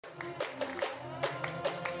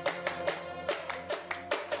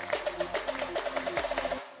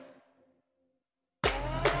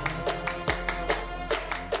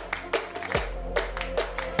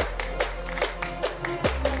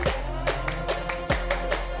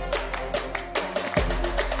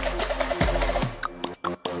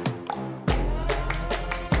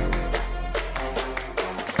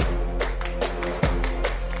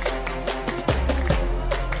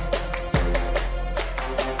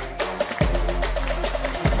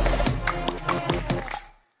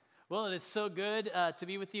is so good to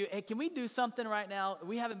be with you. Hey, can we do something right now?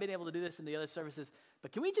 We haven't been able to do this in the other services,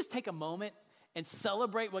 but can we just take a moment and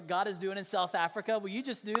celebrate what God is doing in South Africa? Will you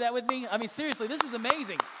just do that with me? I mean, seriously, this is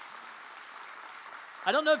amazing.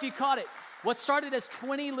 I don't know if you caught it. What started as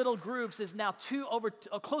 20 little groups is now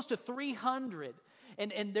close to 300.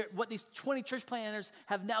 And what these 20 church planners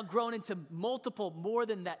have now grown into multiple, more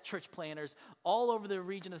than that, church planners all over the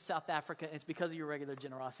region of South Africa. And it's because of your regular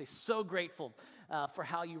generosity. So grateful for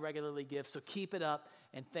how you regularly give. So keep it up.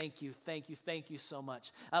 And thank you so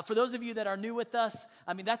much. For those of you that are new with us,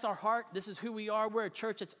 I mean, that's our heart. This is who we are. We're a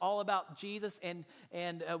church that's all about Jesus. And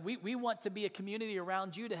we want to be a community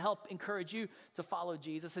around you to help encourage you to follow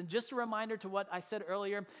Jesus. And just a reminder to what I said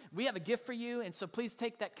earlier, we have a gift for you. And so please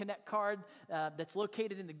take that Connect card that's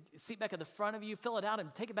located in the seat back at the front of you. Fill it out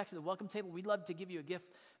and take it back to the welcome table. We'd love to give you a gift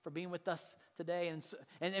for being with us today.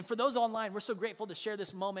 And for those online, we're so grateful to share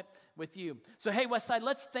this moment with you. So, hey, Westside,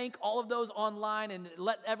 let's thank all of those online and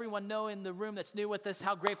let everyone know in the room that's new with us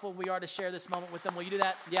how grateful we are to share this moment with them. Will you do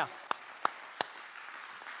that? Yeah.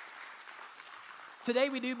 Today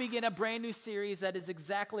we do begin a brand new series that is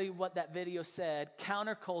exactly what that video said,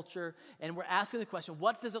 counterculture, and we're asking the question,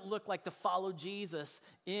 what does it look like to follow Jesus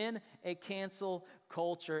in a cancel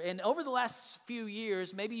culture? And over the last few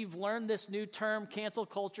years, maybe you've learned this new term, cancel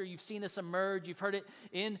culture. You've seen this emerge. You've heard it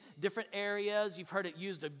in different areas. You've heard it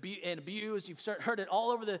used and abused. You've heard it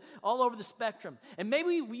all over the spectrum. And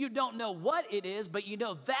maybe you don't know what it is, but you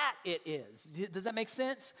know that it is. Does that make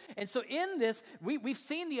sense? And so in this, we've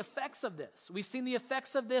seen the effects of this. We've seen the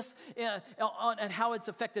effects of this and how it's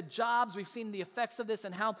affected jobs. We've seen the effects of this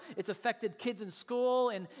and how it's affected kids in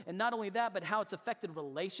school. And not only that, but how it's affected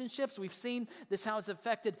relationships. We've seen this, how it's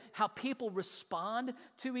affected how people respond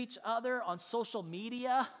to each other on social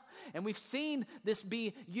media. And we've seen this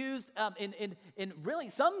be used in really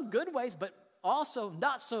some good ways, but also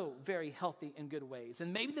not so very healthy and good ways.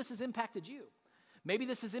 And maybe this has impacted you. Maybe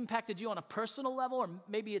this has impacted you on a personal level, or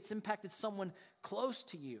maybe it's impacted someone close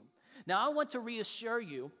to you. Now, I want to reassure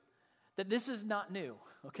you that this is not new,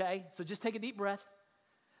 okay? So just take a deep breath.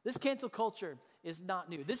 This cancel culture is not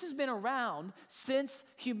new. This has been around since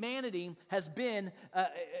humanity has been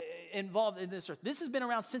involved in this earth. This has been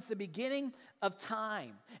around since the beginning of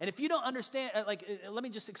time. And if you don't understand, let me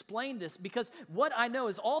just explain this, because what I know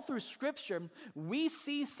is all through Scripture, we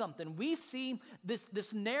see something. We see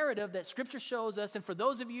this narrative that Scripture shows us. And for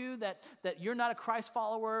those of you that you're not a Christ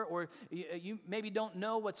follower, or you maybe don't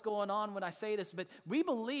know what's going on when I say this, but we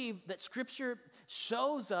believe that Scripture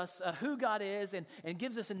shows us who God is and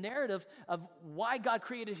gives us a narrative of why God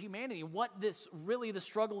created humanity and what this really the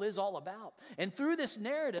struggle is all about. And through this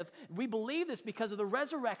narrative, we believe this because of the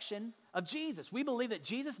resurrection of Jesus. We believe that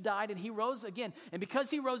Jesus died and he rose again. And because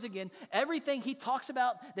he rose again, everything he talks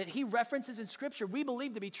about that he references in Scripture, we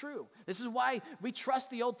believe to be true. This is why we trust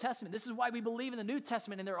the Old Testament. This is why we believe in the New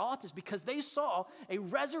Testament and their authors, because they saw a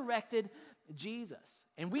resurrected Jesus.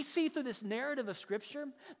 And we see through this narrative of Scripture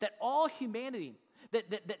that all humanity,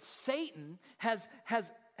 that Satan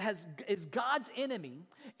is God's enemy,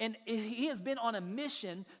 and he has been on a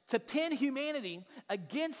mission to pin humanity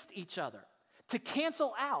against each other, to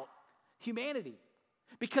cancel out humanity,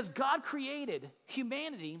 because God created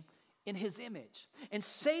humanity in his image. And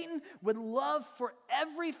Satan would love for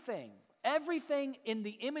everything in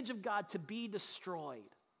the image of God to be destroyed.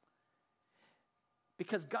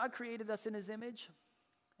 Because God created us in his image,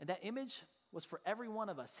 and that image was for every one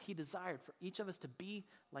of us. He desired for each of us to be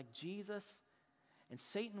like Jesus, and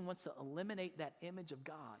Satan wants to eliminate that image of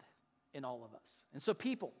God in all of us. And so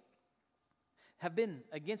people have been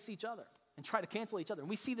against each other and try to cancel each other. And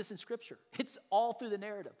we see this in Scripture. It's all through the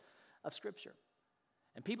narrative of Scripture.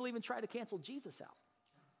 And people even try to cancel Jesus out.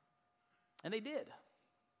 And they did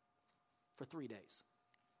for 3 days.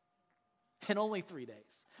 And only 3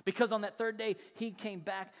 days. Because on that third day, he came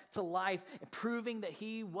back to life, proving that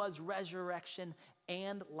he was resurrection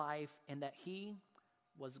and life, and that he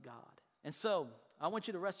was God. And so, I want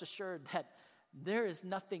you to rest assured that there is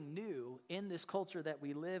nothing new in this culture that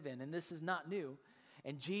we live in, and this is not new,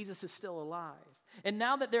 and Jesus is still alive. And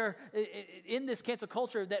now that they're in this cancel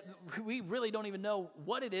culture that we really don't even know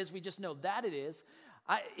what it is, we just know that it is.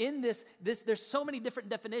 There's so many different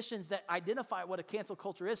definitions that identify what a cancel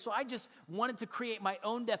culture is. So I just wanted to create my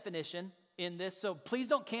own definition in this. So please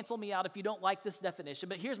don't cancel me out if you don't like this definition.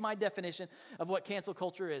 But here's my definition of what cancel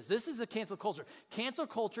culture is. This is a cancel culture. Cancel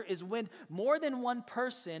culture is when more than one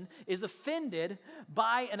person is offended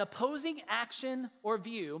by an opposing action or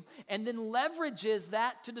view and then leverages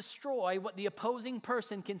that to destroy what the opposing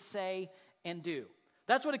person can say and do.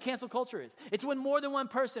 That's what a cancel culture is. It's when more than one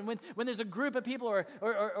person, when there's a group of people or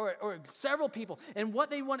several people, and what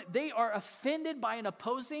they want, they are offended by an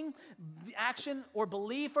opposing action or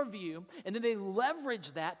belief or view, and then they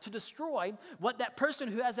leverage that to destroy what that person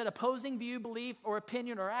who has that opposing view, belief, or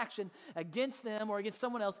opinion or action against them or against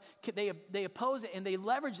someone else, they oppose it, and they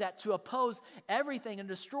leverage that to oppose everything and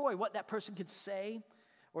destroy what that person can say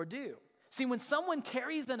or do. See, when someone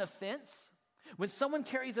carries an offense,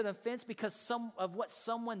 because of what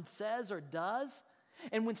someone says or does,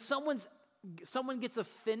 and when someone gets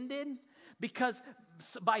offended because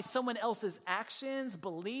by someone else's actions,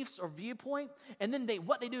 beliefs, or viewpoint, and then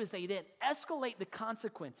what they do is they then escalate the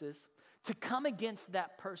consequences to come against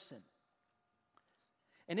that person.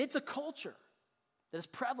 And it's a culture that is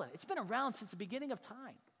prevalent. It's been around since the beginning of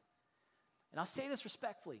time. And I'll say this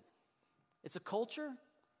respectfully. It's a culture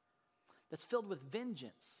that's filled with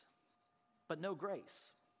vengeance, but no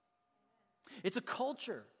grace. It's a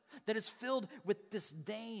culture that is filled with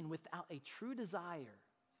disdain without a true desire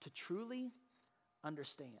to truly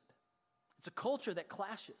understand. It's a culture that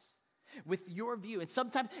clashes with your view. And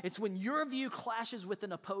sometimes it's when your view clashes with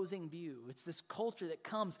an opposing view. It's this culture that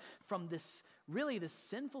comes from this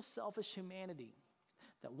sinful, selfish humanity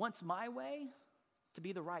that wants my way to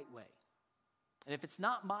be the right way. And if it's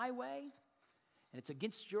not my way, and it's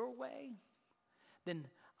against your way, then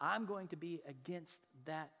I'm going to be against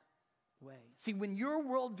that way. See, when your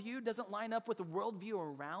worldview doesn't line up with the worldview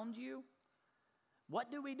around you,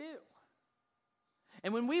 what do we do?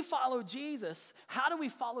 And when we follow Jesus, how do we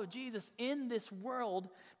follow Jesus in this world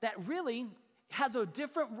that really has a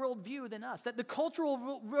different worldview than us? That the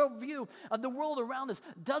cultural worldview of the world around us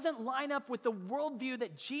doesn't line up with the worldview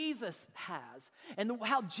that Jesus has and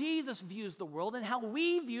how Jesus views the world and how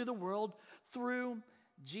we view the world through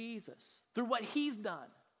Jesus, through what he's done,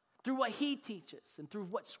 through what he teaches, and through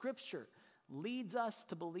what Scripture leads us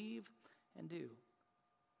to believe and do.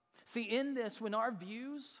 See, in this, when our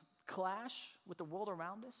views clash with the world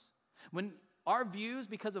around us, when our views,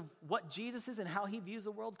 because of what Jesus is and how he views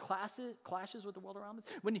the world, clashes with the world around us,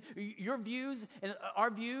 when your views and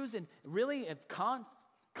our views and really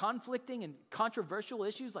conflicting and controversial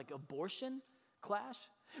issues like abortion clash,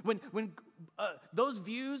 when those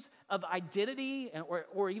views of identity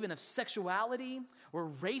or even of sexuality or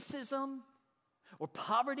racism or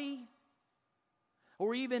poverty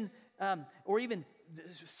or even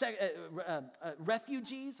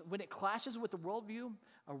refugees, when it clashes with the worldview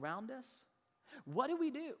around us, what do we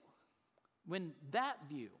do when that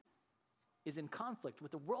view is in conflict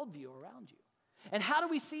with the worldview around you? And how do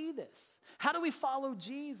we see this? How do we follow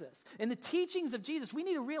Jesus? In the teachings of Jesus, we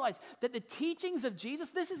need to realize that the teachings of Jesus,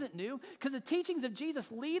 this isn't new, because the teachings of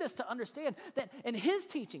Jesus lead us to understand that in his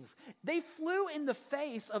teachings, they flew in the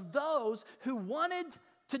face of those who wanted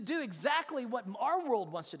to do exactly what our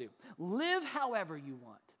world wants to do. Live however you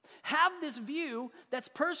want. Have this view that's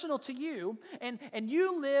personal to you, and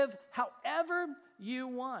you live however you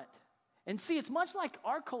want. And see, it's much like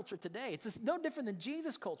our culture today. It's no different than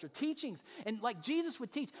Jesus' culture, teachings, and like Jesus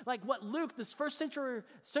would teach, like what Luke, this first century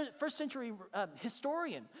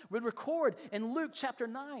historian, would record in Luke chapter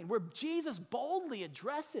 9, where Jesus boldly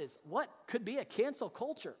addresses what could be a cancel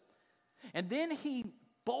culture. And then he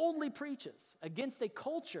boldly preaches against a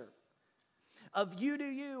culture of you do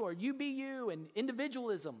you or you be you and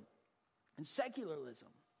individualism and secularism.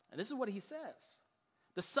 And this is what he says.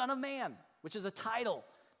 The Son of Man, which is a title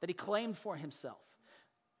that he claimed for himself.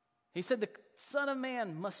 He said the Son of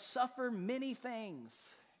Man must suffer many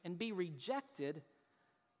things and be rejected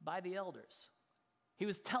by the elders. He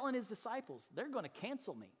was telling his disciples, they're going to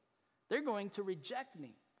cancel me. They're going to reject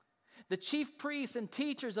me. The chief priests and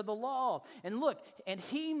teachers of the law. And look, and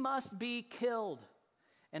he must be killed.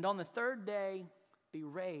 And on the third day, be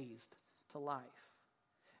raised to life.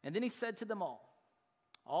 And then he said to them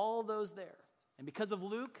all those there. And because of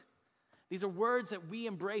Luke, these are words that we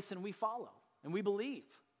embrace and we follow and we believe.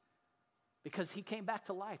 Because he came back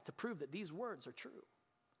to life to prove that these words are true.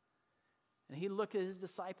 And he looked at his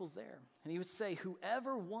disciples there. And he would say,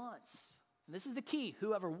 whoever wants, and this is the key,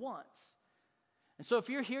 whoever wants. And so if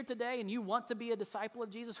you're here today and you want to be a disciple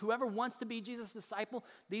of Jesus, whoever wants to be Jesus' disciple,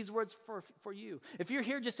 these words for you. If you're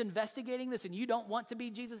here just investigating this and you don't want to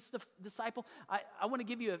be Jesus' disciple, I want to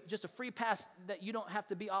give you just a free pass that you don't have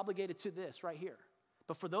to be obligated to this right here.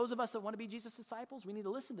 But for those of us that want to be Jesus' disciples, we need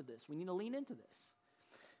to listen to this. We need to lean into this.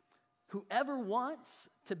 Whoever wants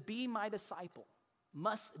to be my disciple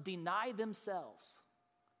must deny themselves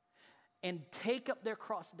and take up their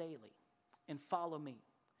cross daily and follow me.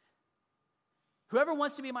 Whoever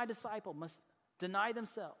wants to be my disciple must deny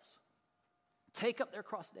themselves, take up their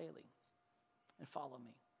cross daily, and follow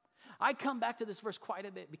me. I come back to this verse quite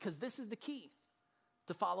a bit because this is the key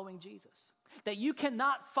to following Jesus. That you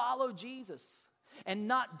cannot follow Jesus and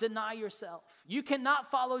not deny yourself. You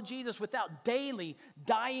cannot follow Jesus without daily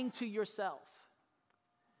dying to yourself.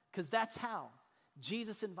 Because that's how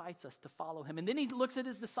Jesus invites us to follow him. And then he looks at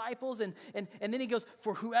his disciples and then he goes,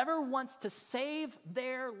 for whoever wants to save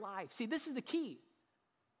their life. See, this is the key.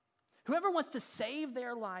 Whoever wants to save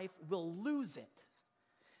their life will lose it.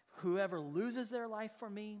 Whoever loses their life for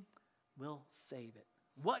me will save it.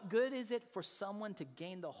 What good is it for someone to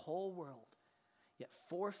gain the whole world, yet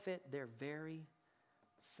forfeit their very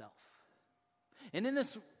self? And in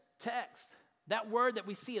this text, that word that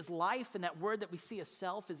we see as life and that word that we see as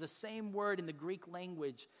self is the same word in the Greek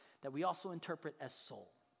language that we also interpret as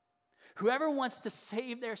soul. Whoever wants to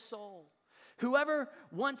save their soul, whoever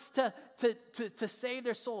wants to save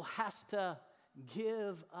their soul has to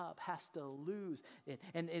give up, has to lose it.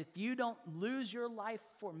 And if you don't lose your life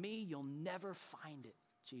for me, you'll never find it,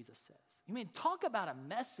 Jesus says. You mean, talk about a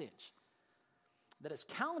message that is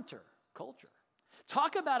counter culture.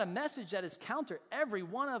 Talk about a message that is counter every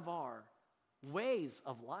one of our ways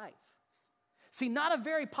of life. See, not a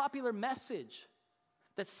very popular message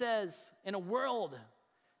that says, in a world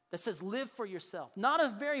that says live for yourself. Not a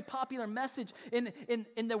very popular message in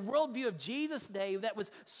the worldview of Jesus' day that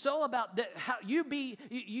was so about that how you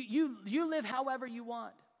live however you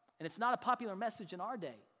want. And it's not a popular message in our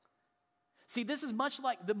day. See, this is much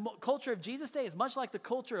like the culture of Jesus' day is much like the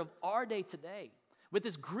culture of our day today. With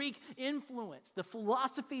this Greek influence, the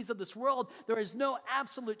philosophies of this world, there is no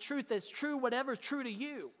absolute truth that's true. Whatever's true to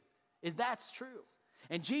you is that's true.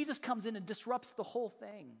 And Jesus comes in and disrupts the whole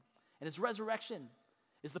thing. And his resurrection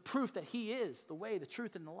is the proof that he is the way, the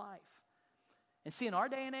truth, and the life. And see, in our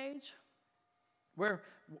day and age, where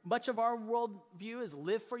much of our worldview is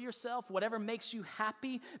live for yourself, whatever makes you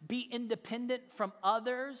happy, be independent from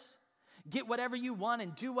others, get whatever you want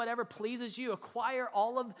and do whatever pleases you, acquire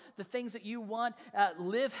all of the things that you want,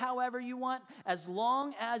 live however you want, as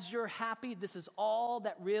long as you're happy, this is all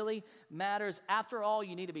that really matters. After all,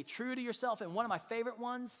 you need to be true to yourself. And one of my favorite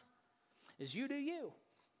ones is you do you.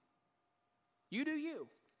 You do you.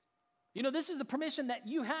 You know, this is the permission that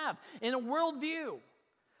you have in a worldview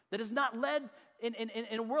that is not led in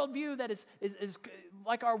a worldview that is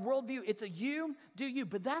like our worldview. It's a you do you,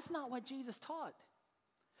 but that's not what Jesus taught.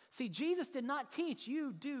 See, Jesus did not teach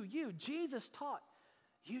you do you. Jesus taught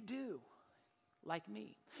you do like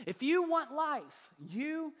me. If you want life,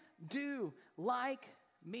 you do like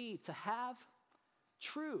me to have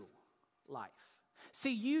true life.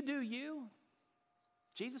 See, you do you.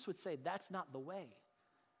 Jesus would say that's not the way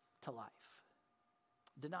to life.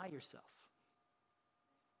 Deny yourself.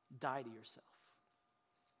 Die to yourself.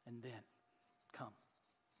 And then come.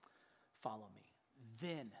 Follow me.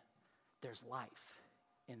 Then there's life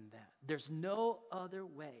in that. There's no other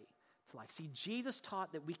way to life. See, Jesus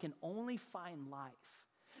taught that we can only find life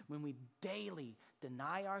when we daily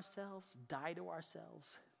deny ourselves, die to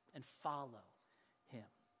ourselves, and follow him.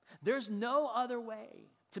 There's no other way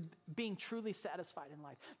to being truly satisfied in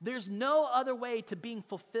life. There's no other way to being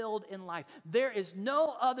fulfilled in life. There is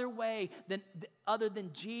no other way other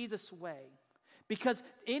than Jesus' way. Because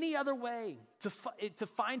any other way to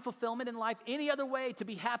find fulfillment in life, any other way to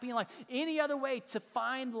be happy in life, any other way to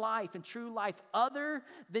find life and true life other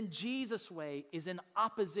than Jesus' way is in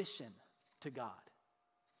opposition to God.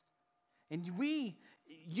 And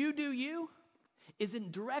you do you is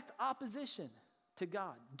in direct opposition to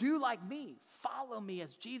God. Do like me, follow me,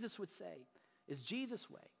 as Jesus would say, is Jesus'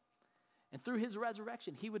 way. And through his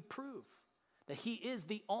resurrection, he would prove that he is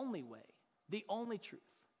the only way, the only truth.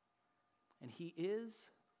 And he is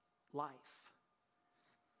life.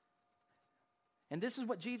 And this is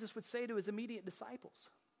what Jesus would say to his immediate disciples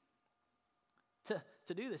to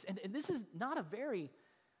do this. And this is not a very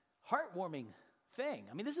heartwarming thing.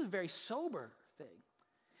 I mean, this is a very sober thing.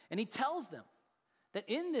 And he tells them that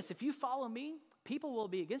in this, if you follow me, people will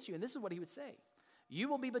be against you. And this is what he would say. You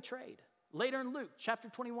will be betrayed. Later in Luke chapter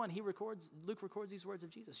 21, Luke records these words of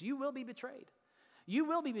Jesus. You will be betrayed. You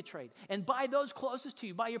will be betrayed. And by those closest to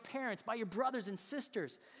you, by your parents, by your brothers and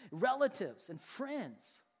sisters, relatives and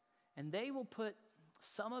friends. And they will put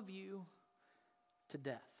some of you to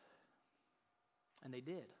death. And they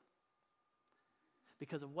did.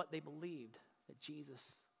 Because of what they believed that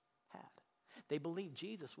Jesus had. They believed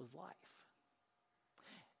Jesus was life.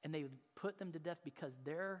 And they would put them to death because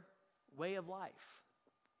their way of life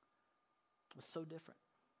was so different.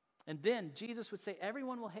 And then Jesus would say,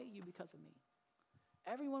 everyone will hate you because of me.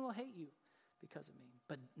 Everyone will hate you because of me.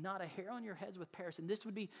 But not a hair on your heads with perish. And this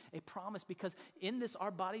would be a promise, because in this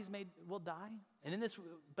our bodies will die. And in this,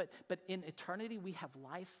 but in eternity we have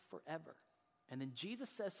life forever. And then Jesus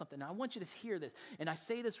says something. Now I want you to hear this. And I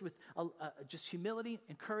say this with just humility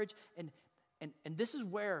and courage. And this is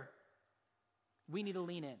where we need to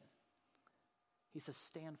lean in. He says,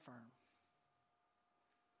 stand firm.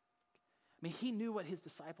 I mean, he knew what his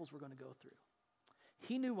disciples were going to go through.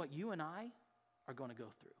 He knew what you and I are going to go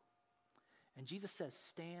through. And Jesus says,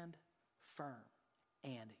 stand firm,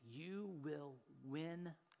 and you will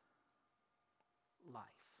win life.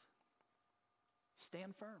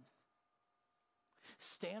 Stand firm.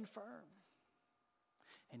 Stand firm,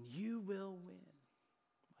 and you will win.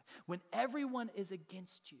 When everyone is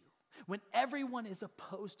against you, when everyone is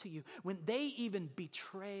opposed to you, when they even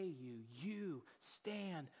betray you, you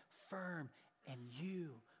stand firm, and you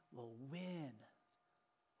will win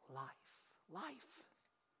life. Life.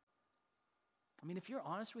 I mean, if you're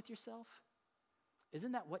honest with yourself,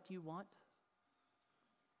 isn't that what you want?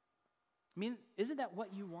 I mean, isn't that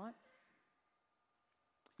what you want?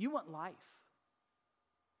 You want life.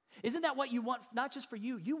 Isn't that what you want, not just for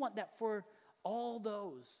you? You want that for all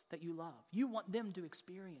those that you love. You want them to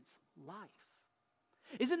experience life.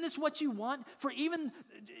 Isn't this what you want for, even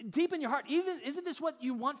deep in your heart, isn't this what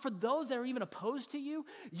you want for those that are even opposed to you?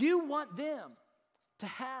 You want them to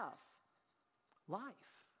have life.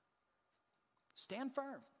 Stand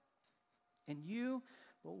firm, and you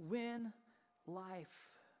will win life.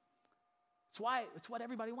 It's what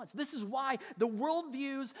everybody wants. This is why the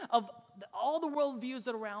worldviews of all the worldviews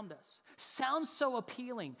that are around us sound so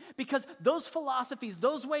appealing, because those philosophies,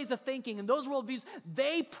 those ways of thinking, and those worldviews,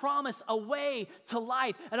 they promise a way to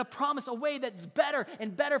life, and a way that's better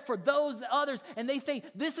and better for those others, and they think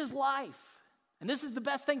this is life. And this is the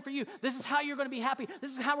best thing for you. This is how you're going to be happy.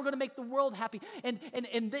 This is how we're going to make the world happy. And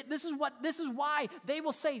this is why they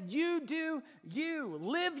will say, you do you.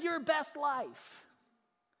 Live your best life.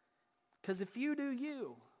 Because if you do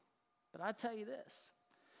you, but I tell you this,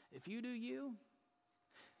 if you do you,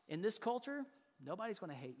 in this culture, nobody's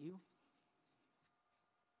going to hate you.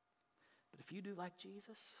 But if you do like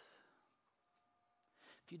Jesus,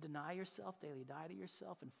 if you deny yourself, daily die to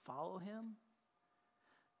yourself, and follow him,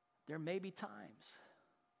 there may be times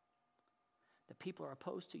that people are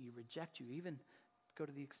opposed to you, reject you, even go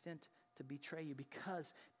to the extent to betray you,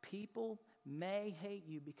 because people may hate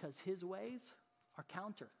you because his ways are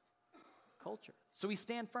counter culture. So we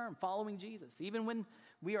stand firm following Jesus, even when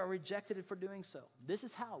we are rejected for doing so. This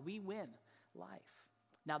is how we win life.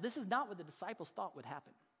 Now, this is not what the disciples thought would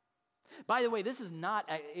happen. By the way, this is not,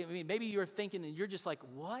 I mean, maybe you're thinking and you're just like,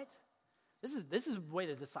 what? This is the way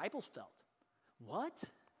the disciples felt. What?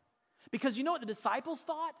 Because you know what the disciples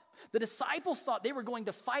thought? The disciples thought they were going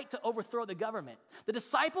to fight to overthrow the government. The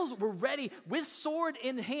disciples were ready with sword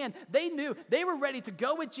in hand. They knew they were ready to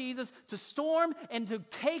go with Jesus, to storm and to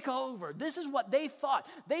take over. This is what they thought.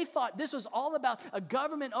 They thought this was all about a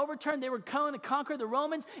government overturn. They were going to conquer the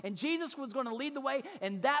Romans, and Jesus was going to lead the way,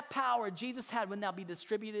 and that power Jesus had would now be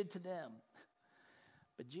distributed to them.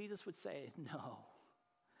 But Jesus would say, no,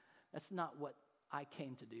 that's not what I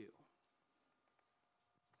came to do.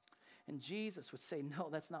 And Jesus would say, no,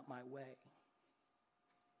 that's not my way.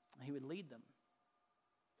 And he would lead them.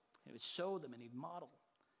 He would show them, and he'd model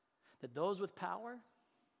that those with power,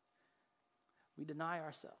 we deny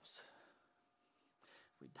ourselves.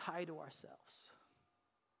 We die to ourselves.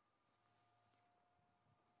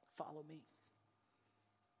 Follow me.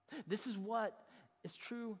 This is what is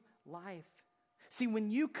true life. See,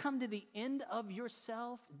 when you come to the end of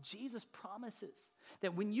yourself, Jesus promises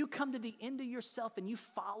that when you come to the end of yourself and you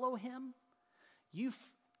follow him, you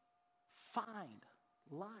find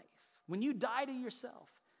life. When you die to yourself,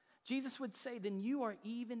 Jesus would say, then you are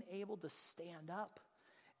even able to stand up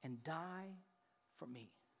and die for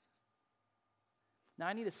me. Now,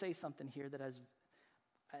 I need to say something here that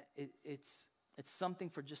it's something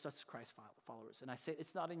for just us Christ followers. And I say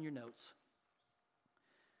it's not in your notes.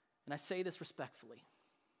 And I say this respectfully.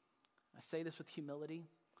 I say this with humility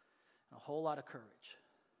and a whole lot of courage.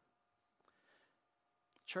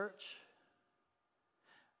 Church,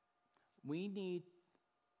 we need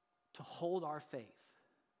to hold our faith,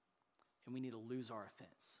 and we need to lose our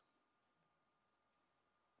offense.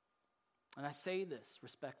 And I say this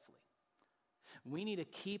respectfully. We need to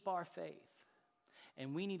keep our faith,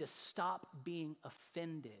 and we need to stop being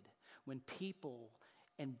offended when people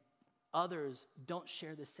and others don't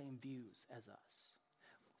share the same views as us.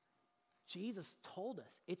 Jesus told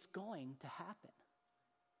us it's going to happen.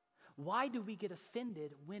 Why do we get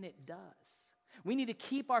offended when it does? We need to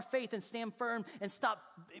keep our faith and stand firm and stop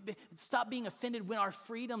being offended when our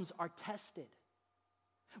freedoms are tested.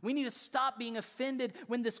 We need to stop being offended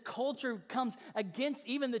when this culture comes against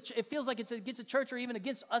it feels like it's against the church or even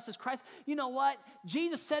against us as Christ. You know what?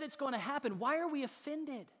 Jesus said it's going to happen. Why are we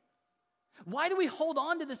offended? Why do we hold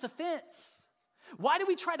on to this offense? Why do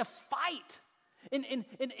we try to fight in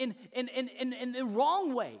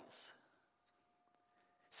wrong ways?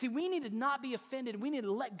 See, we need to not be offended. We need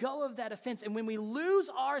to let go of that offense. And when we lose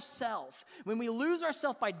ourselves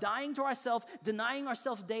by dying to ourselves, denying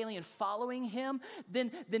ourselves daily and following him,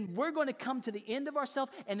 then we're going to come to the end of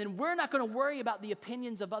ourselves, and then we're not going to worry about the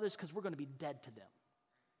opinions of others because we're going to be dead to them.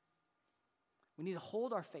 We need to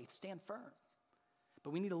hold our faith, stand firm.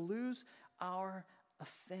 But we need to lose our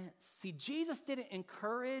offense. See, Jesus didn't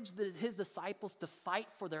encourage his disciples to fight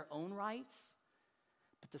for their own rights,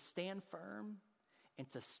 but to stand firm and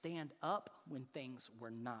to stand up when things were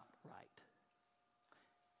not right.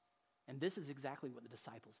 And this is exactly what the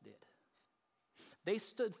disciples did. They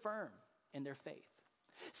stood firm in their faith.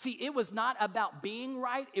 See, it was not about being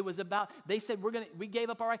right. It was about, they said, we gave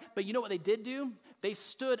up our right. But you know what they did do? They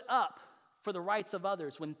stood up for the rights of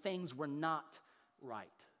others when things were not right.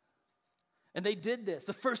 And they did this.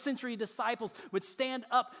 The first century disciples would stand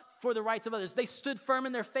up for the rights of others. They stood firm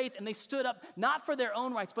in their faith, and they stood up not for their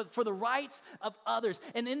own rights, but for the rights of others.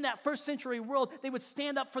 And in that first century world, they would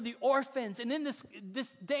stand up for the orphans. And in this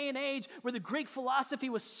day and age where the Greek philosophy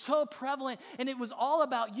was so prevalent, and it was all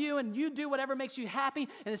about you, and you do whatever makes you happy,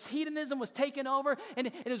 and this hedonism was taken over, and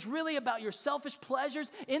it was really about your selfish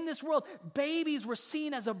pleasures. In this world, babies were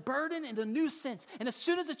seen as a burden and a nuisance. And as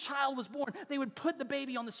soon as a child was born, they would put the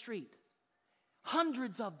baby on the street.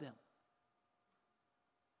 Hundreds of them.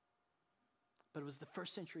 But it was the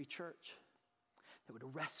first century church that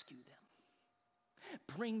would rescue them,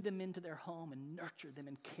 bring them into their home and nurture them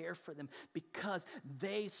and care for them because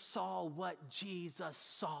they saw what Jesus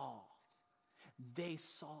saw. They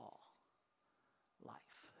saw life.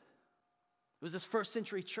 It was this first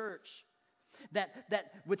century church that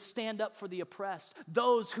would stand up for the oppressed,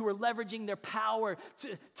 those who were leveraging their power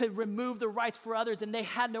to remove the rights for others, and they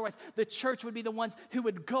had no rights. The church would be the ones who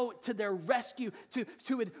would go to their rescue,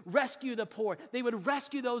 to would rescue the poor. They would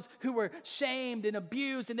rescue those who were shamed and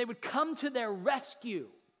abused, and they would come to their rescue.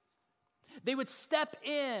 They would step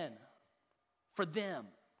in for them.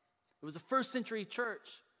 It was a first century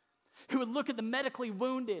church who would look at the medically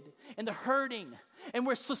wounded and the hurting, and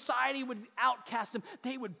where society would outcast them,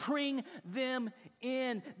 they would bring them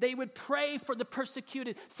in. They would pray for the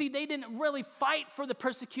persecuted. See, they didn't really fight for the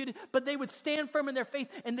persecuted, but they would stand firm in their faith,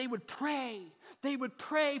 and they would pray. They would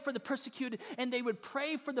pray for the persecuted, and they would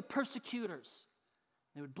pray for the persecutors.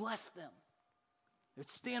 They would bless them. They would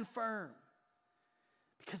stand firm.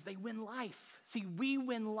 Because they win life. See, we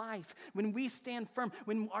win life when we stand firm.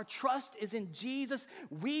 When our trust is in Jesus,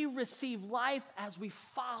 we receive life as we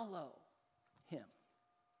follow him.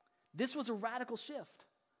 This was a radical shift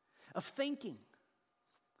of thinking.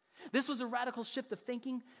 This was a radical shift of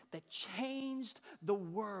thinking that changed the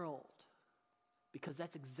world. Because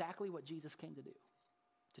that's exactly what Jesus came to do.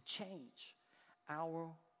 To change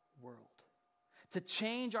our world. To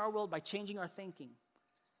change our world by changing our thinking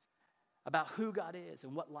about who God is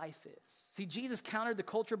and what life is. See, Jesus countered the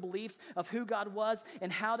cultural beliefs of who God was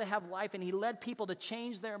and how to have life, and he led people to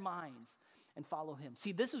change their minds and follow him.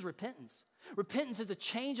 See, this is repentance. Repentance is a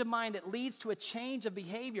change of mind that leads to a change of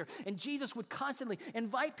behavior, and Jesus would constantly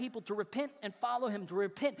invite people to repent and follow him, to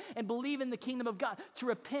repent and believe in the kingdom of God, to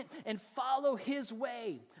repent and follow his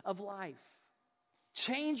way of life.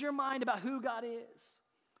 Change your mind about who God is.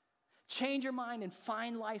 Change your mind and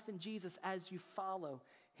find life in Jesus as you follow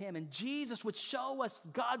him. And Jesus would show us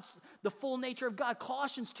the full nature of God.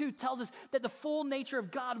 Colossians 2 tells us that the full nature of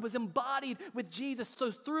God was embodied with Jesus.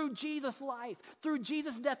 So through Jesus' life, through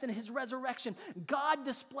Jesus' death and his resurrection, God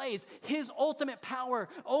displays his ultimate power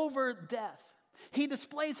over death. He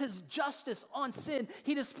displays his justice on sin.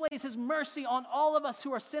 He displays his mercy on all of us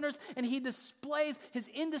who are sinners. And he displays his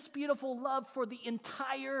indisputable love for the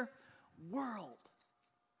entire world.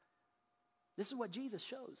 This is what Jesus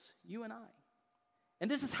shows you and I. And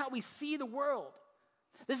this is how we see the world.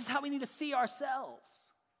 This is how we need to see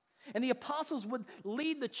ourselves. And the apostles would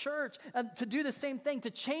lead the church to do the same thing, to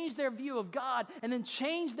change their view of God and then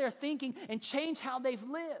change their thinking and change how they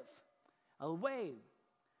live. A way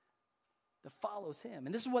that follows him.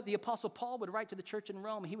 And this is what the apostle Paul would write to the church in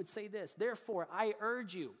Rome. He would say this, "Therefore, I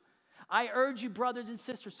urge you I urge you, brothers and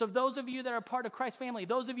sisters, so those of you that are part of Christ's family,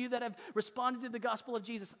 those of you that have responded to the gospel of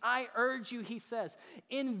Jesus, I urge you, he says,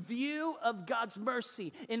 in view of God's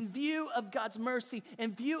mercy, in view of God's mercy,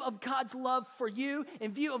 in view of God's love for you,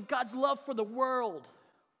 in view of God's love for the world,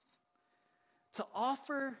 to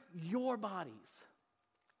offer your bodies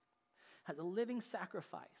as a living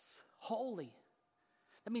sacrifice, holy.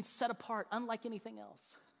 That means set apart, unlike anything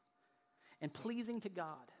else, and pleasing to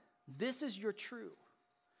God. This is your true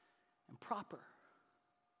and proper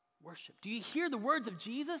worship. Do you hear the words of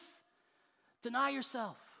Jesus? Deny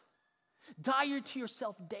yourself. Die to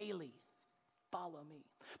yourself daily. Follow me.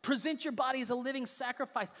 Present your body as a living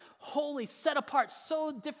sacrifice, holy, set apart,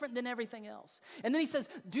 so different than everything else. And then he says,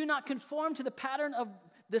 do not conform to the pattern of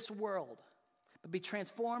this world, but be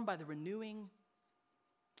transformed by the renewing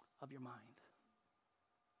of your mind.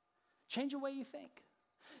 Change the way you think.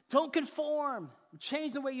 Don't conform.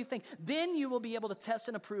 Change the way you think. Then you will be able to test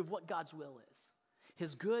and approve what God's will is.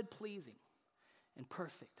 His good, pleasing, and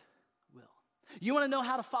perfect will. You want to know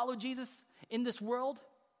how to follow Jesus in this world?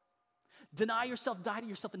 Deny yourself, die to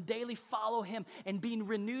yourself, and daily follow him and being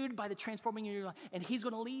renewed by the transforming of your life. And he's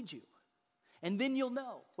going to lead you. And then you'll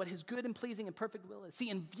know what his good and pleasing and perfect will is. See,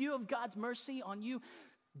 in view of God's mercy on you,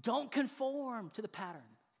 don't conform to the pattern.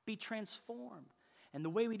 Be transformed. And the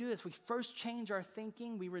way we do this, we first change our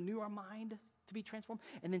thinking, we renew our mind to be transformed.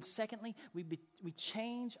 And then secondly, we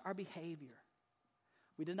change our behavior.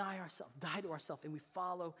 We deny ourselves, die to ourselves, and we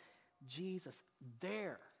follow Jesus.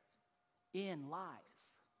 Therein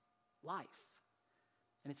lies life.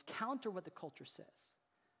 And it's counter what the culture says.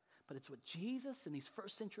 But it's what Jesus and these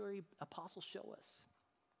first century apostles show us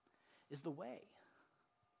is the way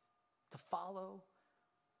to follow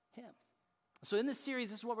him. So in this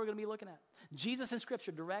series, this is what we're going to be looking at. Jesus in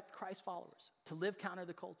Scripture direct Christ followers to live counter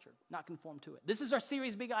the culture, not conform to it. This is our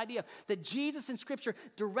series' big idea, that Jesus in Scripture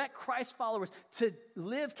direct Christ followers to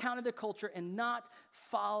live counter the culture and not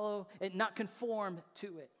follow and not conform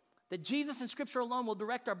to it. That Jesus in Scripture alone will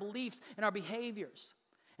direct our beliefs and our behaviors.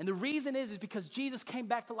 And the reason is because Jesus came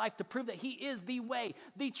back to life to prove that he is the way,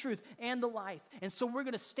 the truth, and the life. And so we're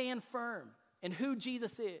going to stand firm in who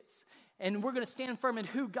Jesus is. And we're going to stand firm in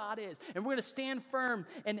who God is. And we're going to stand firm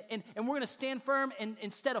and we're going to stand firm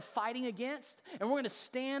instead of fighting against. And we're going to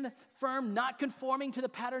stand firm, not conforming to the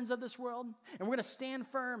patterns of this world. And we're going to stand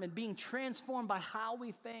firm and being transformed by how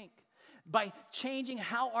we think. By changing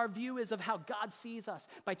how our view is of how God sees us.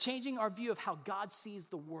 By changing our view of how God sees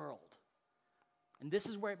the world. And this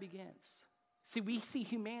is where it begins. See, we see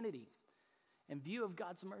humanity in view of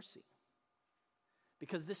God's mercy.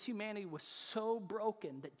 Because this humanity was so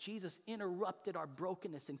broken that Jesus interrupted our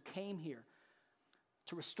brokenness and came here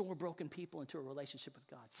to restore broken people into a relationship with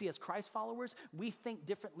God. See, as Christ followers, we think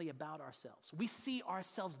differently about ourselves. We see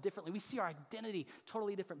ourselves differently. We see our identity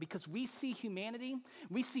totally different because we see humanity,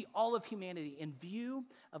 we see all of humanity in view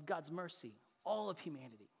of God's mercy. All of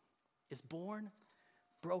humanity is born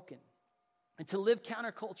broken. And to live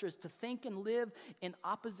counterculture is to think and live in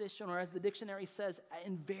opposition, or as the dictionary says,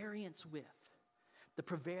 in variance with the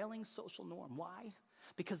prevailing social norm. Why?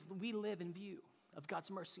 Because we live in view of God's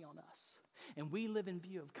mercy on us. And we live in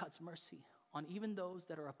view of God's mercy on even those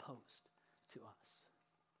that are opposed to us.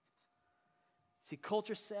 See,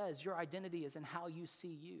 culture says your identity is in how you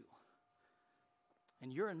see you.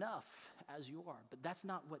 And you're enough as you are. But that's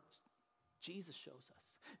not what Jesus shows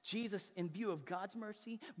us. Jesus, in view of God's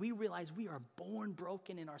mercy, we realize we are born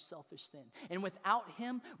broken in our selfish sin. And without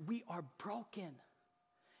him, we are broken.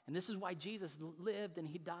 And this is why Jesus lived and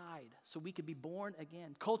he died, so we could be born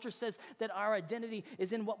again. Culture says that our identity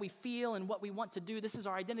is in what we feel and what we want to do. This is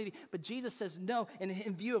our identity. But Jesus says no, and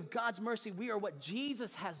in view of God's mercy, we are what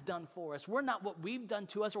Jesus has done for us. We're not what we've done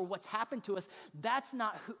to us or what's happened to us. That's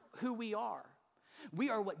not who we are. We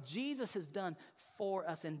are what Jesus has done for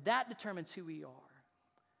us, and that determines who we are.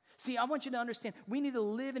 See, I want you to understand, we need to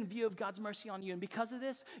live in view of God's mercy on you. And because of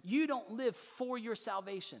this, you don't live for your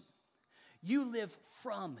salvation. You live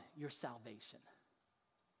from your salvation.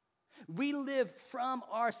 We live from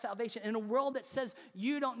our salvation. In a world that says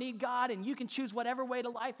you don't need God and you can choose whatever way to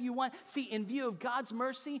life you want. See, in view of God's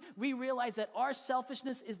mercy, we realize that our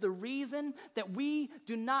selfishness is the reason that we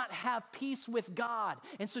do not have peace with God.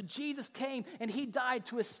 And so Jesus came and he died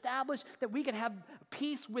to establish that we can have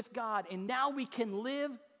peace with God. And now we can live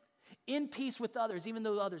in peace with others, even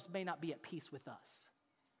though others may not be at peace with us.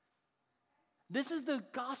 This is the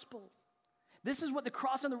gospel. This is what the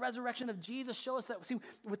cross and the resurrection of Jesus show us, that, see,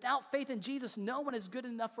 without faith in Jesus, no one is good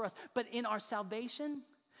enough for us. But in our salvation,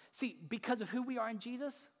 see, because of who we are in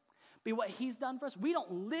Jesus, be what he's done for us, we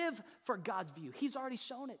don't live for God's view. He's already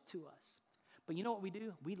shown it to us. But you know what we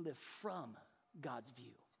do? We live from God's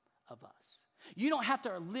view of us. You don't have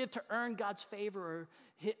to live to earn God's favor or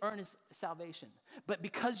earn his salvation. But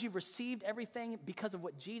because you've received everything because of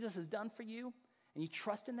what Jesus has done for you, and you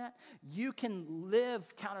trust in that, you can live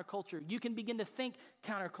counterculture. You can begin to think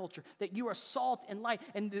counterculture, that you are salt and light.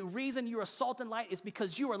 And the reason you are salt and light is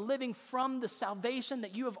because you are living from the salvation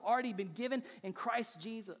that you have already been given in Christ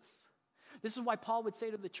Jesus. This is why Paul would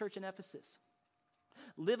say to the church in Ephesus,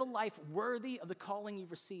 live a life worthy of the calling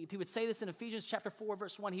you've received. He would say this in Ephesians chapter 4,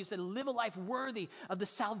 verse 1. He said, live a life worthy of the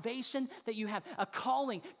salvation that you have, a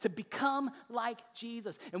calling to become like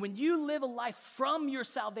Jesus. And when you live a life from your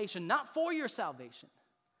salvation, not for your salvation,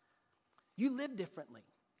 you live differently.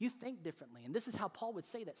 You think differently. And this is how Paul would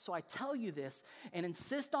say that. So I tell you this and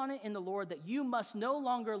insist on it in the Lord that you must no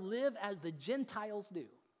longer live as the Gentiles do.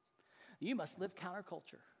 You must live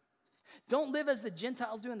counterculture. Don't live as the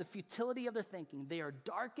Gentiles do in the futility of their thinking. They are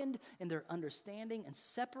darkened in their understanding and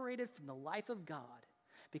separated from the life of God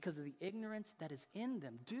because of the ignorance that is in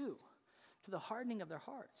them due to the hardening of their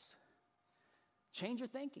hearts. Change your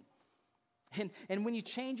thinking. And when you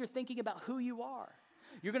change your thinking about who you are,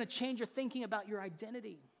 you're going to change your thinking about your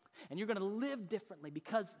identity. And you're going to live differently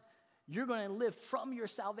because you're going to live from your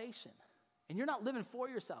salvation. And you're not living for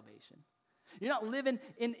your salvation. You're not living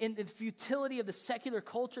in the futility of the secular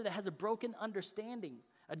culture that has a broken understanding,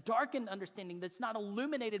 a darkened understanding that's not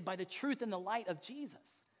illuminated by the truth and the light of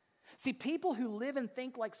Jesus. See, people who live and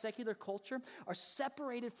think like secular culture are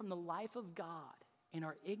separated from the life of God and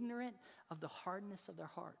are ignorant of the hardness of their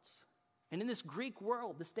hearts. And in this Greek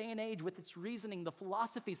world, this day and age, with its reasoning, the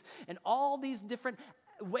philosophies, and all these different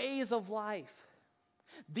ways of life,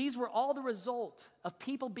 these were all the result of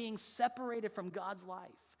people being separated from God's life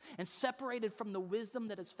and separated from the wisdom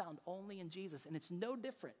that is found only in Jesus. And it's no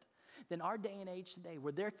different than our day and age today,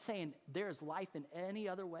 where they're saying there's life in any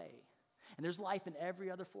other way, and there's life in every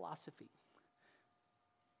other philosophy,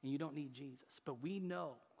 and you don't need Jesus. But we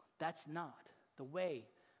know that's not the way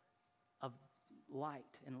of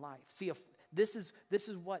light and life. See, if this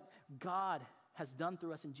is what God has done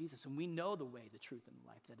through us in Jesus, and we know the way, the truth, and the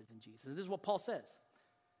life that is in Jesus. And this is what Paul says.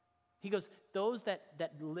 He goes, those that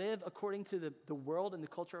live according to the world and the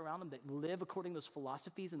culture around them, that live according to those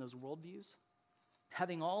philosophies and those worldviews,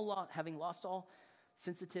 having lost all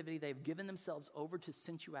sensitivity, they've given themselves over to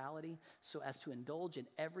sensuality so as to indulge in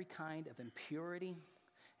every kind of impurity,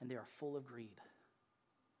 and they are full of greed.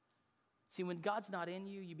 See, when God's not in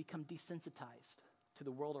you, you become desensitized to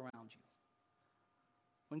the world around you.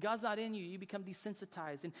 When God's not in you, you become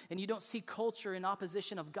desensitized, and you don't see culture in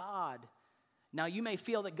opposition of God. Now, you may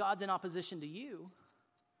feel that God's in opposition to you.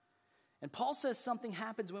 And Paul says something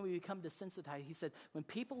happens when we become desensitized. He said, when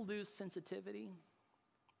people lose sensitivity,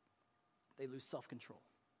 they lose self-control.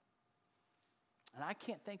 And I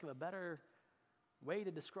can't think of a better way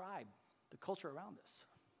to describe the culture around us.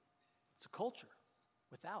 It's a culture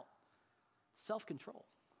without self-control.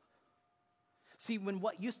 See, when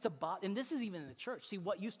what used to bother, and this is even in the church, see,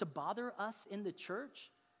 what used to bother us in the church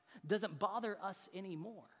doesn't bother us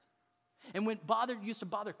anymore. And when used to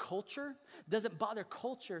bother culture, doesn't bother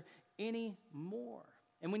culture anymore.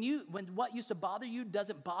 And when what used to bother you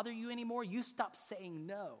doesn't bother you anymore, you stop saying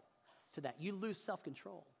no to that. You lose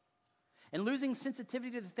self-control. And losing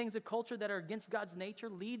sensitivity to the things of culture that are against God's nature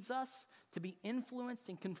leads us to be influenced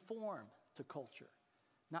and conform to culture,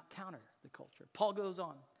 not counter the culture. Paul goes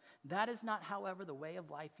on, that is not, however, the way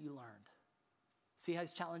of life you learned. See how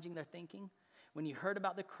he's challenging their thinking? When you heard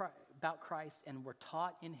about Christ and were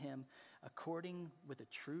taught in him according with the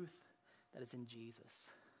truth that is in Jesus.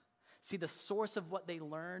 See, the source of what they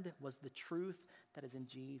learned was the truth that is in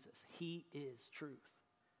Jesus. He is truth.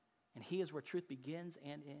 And he is where truth begins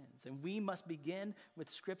and ends. And we must begin with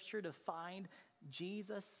Scripture to find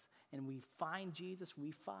Jesus. And we find Jesus,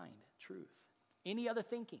 we find truth. Any other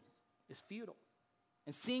thinking is futile.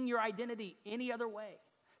 And seeing your identity any other way,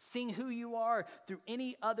 seeing who you are through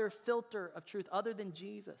any other filter of truth other than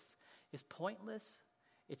Jesus is pointless,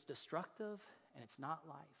 it's destructive, and it's not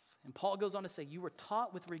life. And Paul goes on to say, you were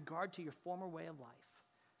taught with regard to your former way of life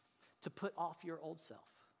to put off your old self,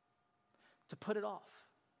 to put it off.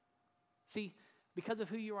 See, because of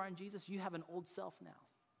who you are in Jesus, you have an old self now.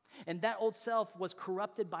 And that old self was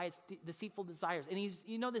corrupted by its deceitful desires. And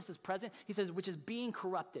this is present. He says, which is being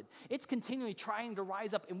corrupted. It's continually trying to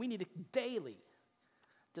rise up, and we need to daily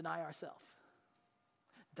deny ourselves,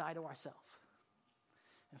 die to ourselves,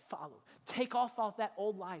 and follow. Take off that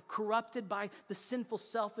old life, corrupted by the sinful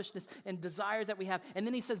selfishness and desires that we have. And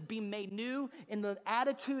then he says, be made new in the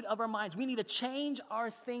attitude of our minds. We need to change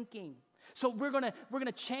our thinking. So we're gonna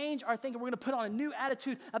change our thinking. We're gonna put on a new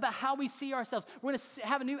attitude about how we see ourselves. We're gonna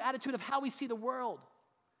have a new attitude of how we see the world.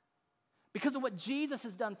 Because of what Jesus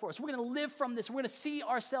has done for us. We're going to live from this. We're going to see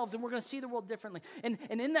ourselves and we're going to see the world differently. And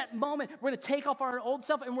in that moment, we're going to take off our old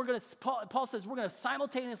self and Paul says, we're going to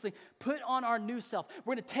simultaneously put on our new self.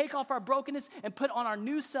 We're going to take off our brokenness and put on our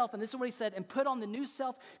new self. And this is what he said, and put on the new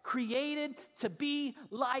self created to be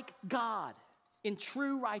like God in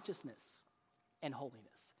true righteousness and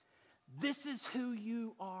holiness. This is who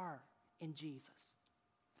you are in Jesus.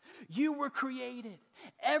 You were created.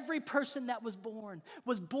 Every person that was born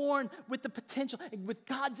with the potential, with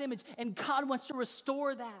God's image, and God wants to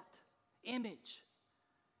restore that image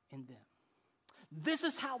in them. This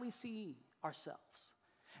is how we see ourselves,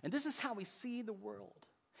 and this is how we see the world.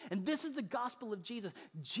 And this is the gospel of Jesus.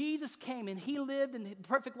 Jesus came and he lived in the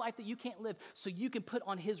perfect life that you can't live so you can put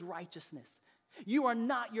on his righteousness. You are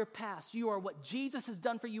not your past. You are what Jesus has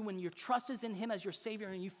done for you when your trust is in him as your Savior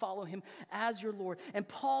and you follow him as your Lord. And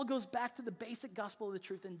Paul goes back to the basic gospel of the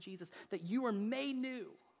truth in Jesus, that you are made new.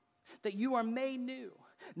 That you are made new,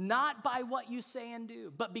 not by what you say and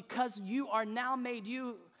do, but because you are now made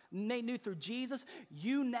new through Jesus,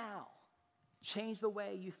 you now change the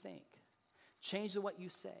way you think, change what you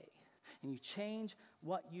say, and you change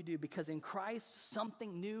what you do. Because in Christ,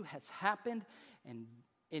 something new has happened, and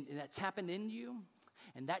that's happened in you,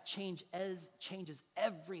 and that changes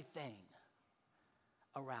everything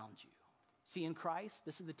around you. See, in Christ,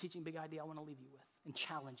 this is the teaching big idea I want to leave you with and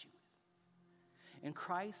challenge you with. In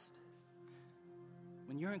Christ,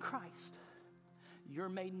 when you're in Christ, you're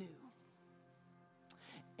made new.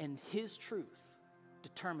 And his truth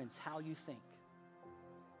determines how you think,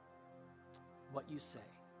 what you say,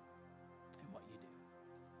 and what you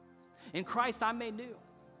do. In Christ, I'm made new.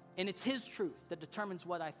 And it's his truth that determines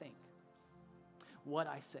what I think, what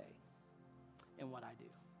I say, and what I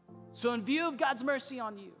do. So in view of God's mercy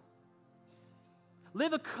on you,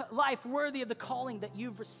 live a life worthy of the calling that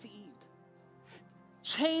you've received.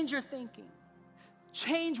 Change your thinking.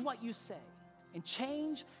 Change what you say. And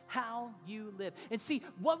change how you live. And see,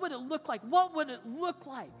 what would it look like? What would it look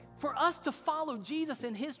like for us to follow Jesus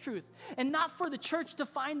in his truth? And not for the church to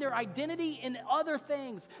find their identity in other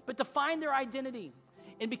things, but to find their identity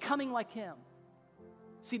in becoming like him.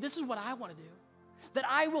 See, this is what I want to do. That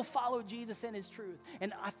I will follow Jesus and his truth.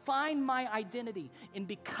 And I find my identity in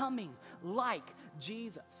becoming like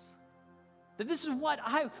Jesus. That this is what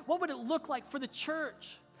would it look like for the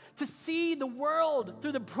church to see the world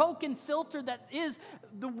through the broken filter that is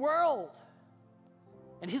the world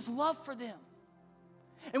and his love for them.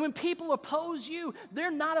 And when people oppose you,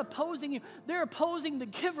 they're not opposing you. They're opposing the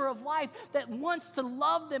giver of life that wants to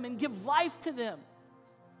love them and give life to them.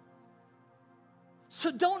 So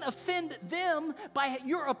don't offend them by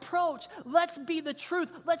your approach. Let's be the truth.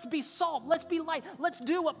 Let's be salt. Let's be light. Let's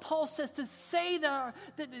do what Paul says to say that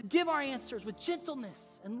give our answers with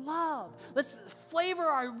gentleness and love. Let's flavor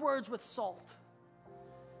our words with salt.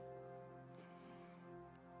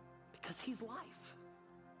 Because he's life.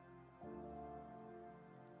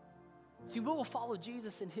 See, we will follow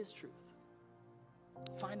Jesus in his truth,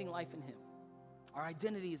 finding life in him. Our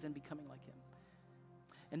identity is in becoming like him.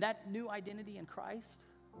 And that new identity in Christ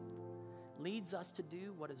leads us to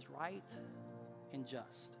do what is right and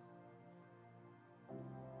just.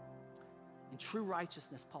 In true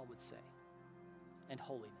righteousness, Paul would say, and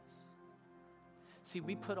holiness. See,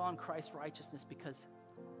 we put on Christ's righteousness because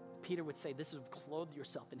Peter would say, this is clothe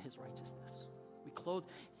yourself in his righteousness.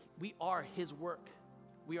 We are his work.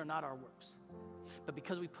 We are not our works. But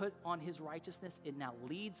because we put on his righteousness, it now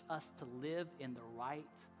leads us to live in the right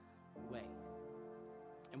way.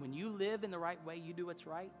 And when you live in the right way, you do what's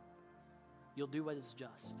right, you'll do what is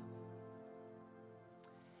just.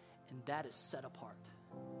 And that is set apart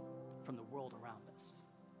from the world around us.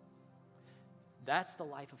 That's the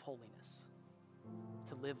life of holiness,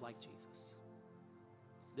 to live like Jesus.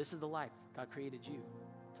 This is the life God created you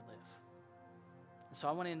to live. And so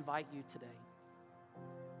I want to invite you today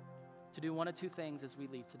to do one of two things as we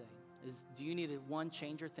leave today. Do you need to, one,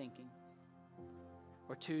 change your thinking?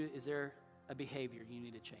 Or two, is there a behavior you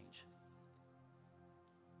need to change?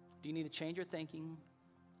 Do you need to change your thinking,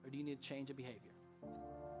 or do you need to change a behavior?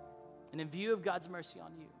 And in view of God's mercy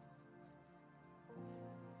on you,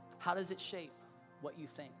 how does it shape what you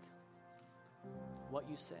think, what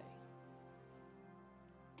you say,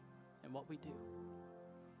 and what we do?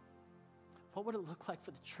 What would it look like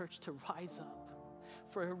for the church to rise up,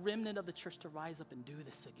 for a remnant of the church to rise up and do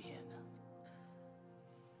this again?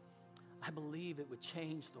 I believe it would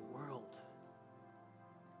change the world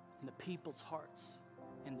and the people's hearts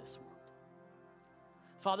in this world.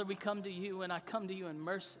 Father, we come to you, and I come to you in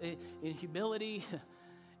mercy, in humility,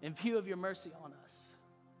 in view of your mercy on us.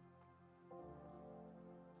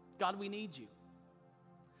 God, we need you.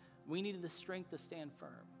 We needed the strength to stand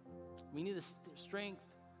firm. We need the strength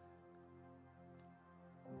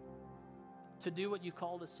to do what you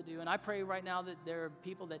called us to do. And I pray right now that there are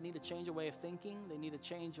people that need to change a way of thinking. They need to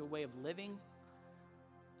change a way of living.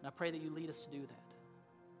 And I pray that you lead us to do that.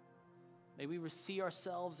 May we see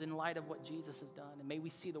ourselves in light of what Jesus has done. And may we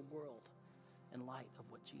see the world in light of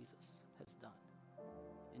what Jesus has done.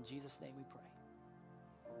 In Jesus' name we pray.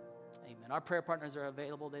 Amen. Our prayer partners are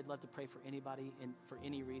available. They'd love to pray for anybody and for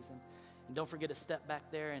any reason. And don't forget to step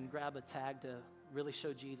back there and grab a tag to really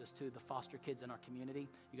show Jesus to the foster kids in our community.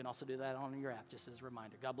 You can also do that on your app, just as a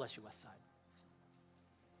reminder. God bless you, Westside.